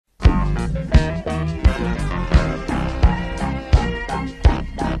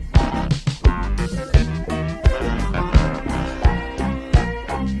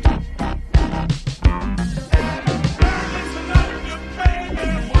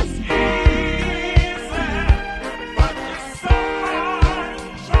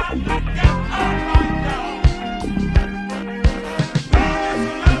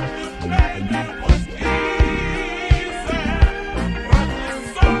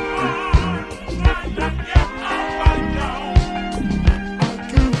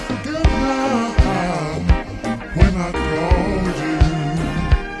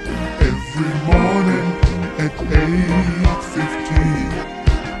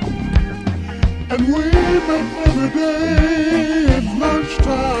And we met every day at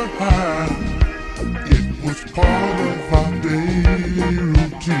lunchtime. It was part of our daily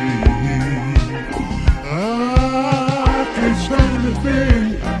routine. I can't stand it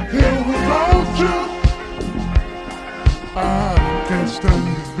being here without you. I can't stand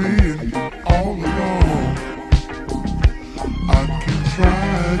it being all alone. I can try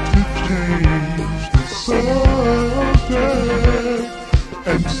to change the subject,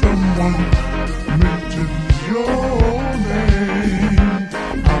 and someone mentions your name.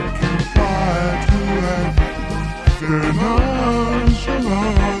 I can try to act very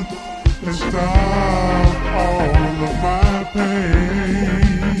nonchalant and stop all of my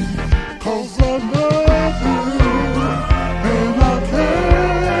pain. 'Cause I love you and I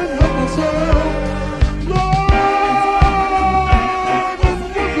can't help myself. Lord, it's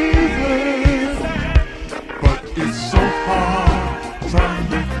easy, but it's so hard trying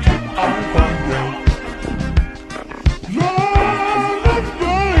to get out of you. Lord, that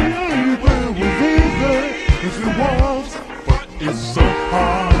baby was easy as it was, but it's so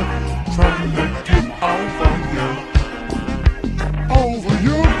hard trying to get out of you. Over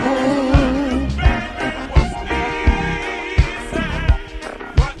you.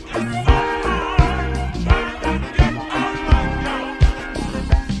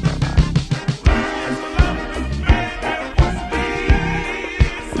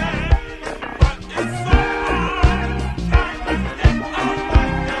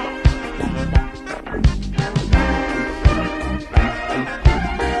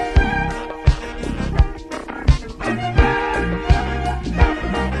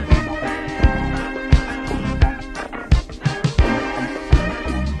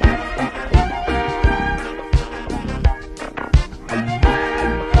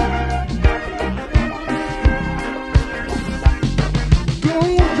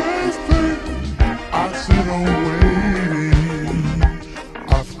 Sit on waiting.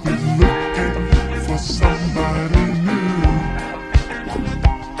 I've been looking for somebody new,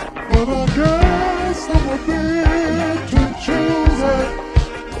 but I guess I'm a bit too choosy.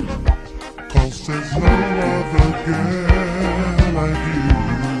 'Cause there's no other girl like you.